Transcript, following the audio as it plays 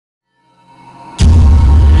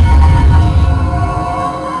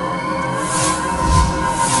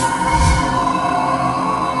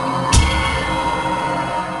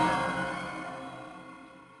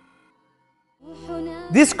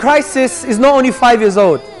this crisis is not only 5 years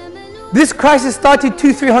old. This crisis started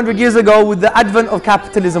 200-300 years ago with the advent of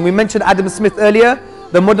capitalism. We mentioned Adam Smith earlier,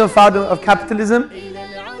 the modern founder of capitalism.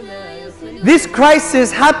 This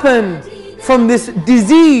crisis happened from this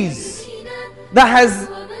disease that has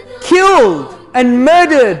killed and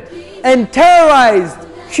murdered and terrorized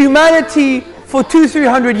humanity for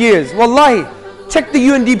 200-300 years. Wallahi, check the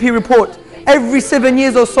UNDP report. Every 7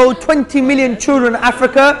 years or so, 20 million children in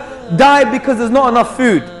Africa die because there's not enough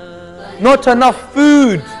food. Not enough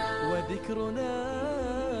food.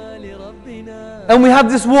 And we have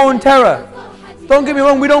this war on terror. Don't get me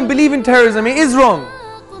wrong, we don't believe in terrorism, it is wrong.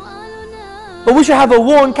 But we should have a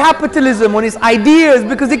war on capitalism, on its ideas,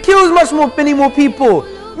 because it kills many more people.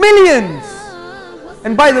 Millions!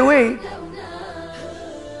 And by the way,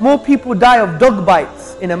 more people die of dog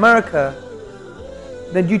bites in America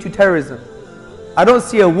than due to terrorism. I don't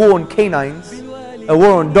see a war on canines, a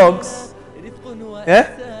war on dogs. Yeah?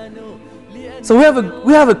 So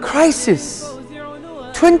we have a crisis.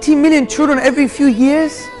 20 million children every few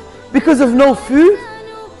years because of no food.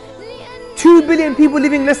 2 billion people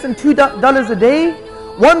living less than $2 a day.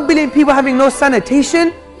 1 billion people having no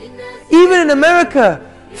sanitation. Even in America,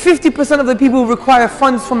 50% of the people require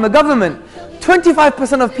funds from the government.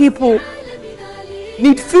 25% of people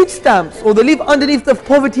need food stamps, or they live underneath the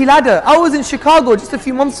poverty ladder. I was in Chicago just a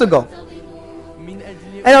few months ago,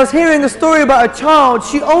 and I was hearing a story about a child.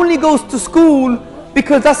 She only goes to school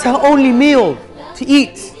because that's her only meal to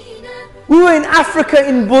eat. We were in Africa,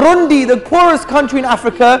 in Burundi, the poorest country in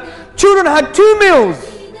Africa. Children had 2 meals.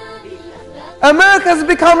 America has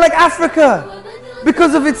become like Africa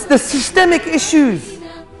because of the systemic issues.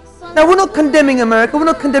 Now, we're not condemning America, we're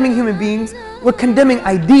not condemning human beings, we're condemning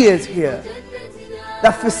ideas here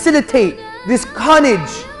that facilitate this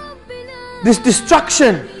carnage, this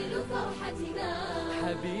destruction.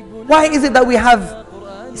 Why is it that we have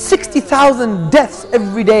 60,000 deaths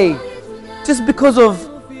every day just because of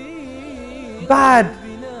bad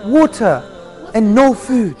water and no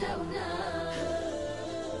food?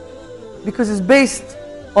 Because it's based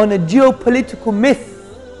on a geopolitical myth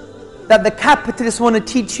that the capitalists want to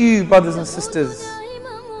teach you, brothers and sisters,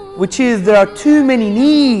 which is there are too many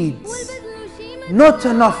needs, not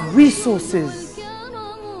enough resources,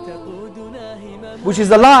 which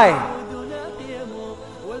is a lie.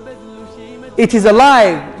 It is a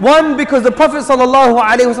lie. One, because the Prophet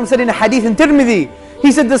ﷺ said in a hadith in Tirmidhi,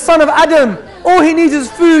 he said the son of Adam, all he needs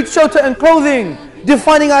is food, shelter and clothing,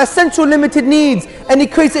 defining our essential limited needs. And he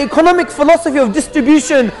creates an economic philosophy of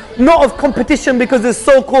distribution, not of competition, because there's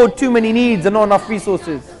so-called too many needs and not enough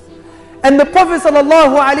resources. And the Prophet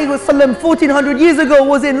ﷺ 1400 years ago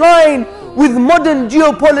was in line with modern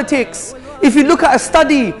geopolitics. If you look at a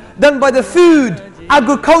study done by the Food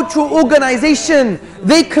Agricultural Organization,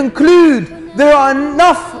 they conclude there are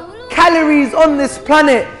enough calories on this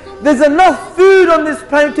planet. There's enough food on this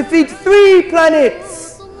planet to feed 3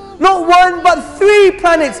 planets. Not 1 but 3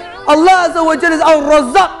 planets. Allah Azza wa Jalla is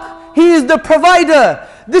Al-Razzaq. He is the provider.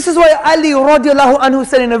 This is why Ali radiallahu anhu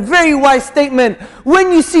said in a very wise statement,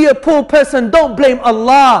 when you see a poor person, don't blame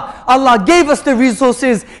Allah. Allah gave us the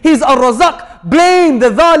resources. He's Al-Razzaq. Blame the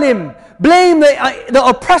zalim. Blame the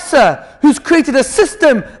oppressor who's created a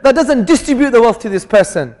system that doesn't distribute the wealth to this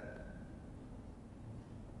person.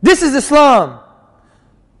 This is Islam.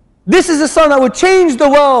 This is Islam that will change the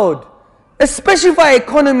world, especially for our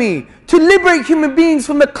economy, to liberate human beings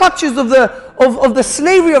from the clutches of the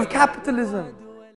slavery of capitalism.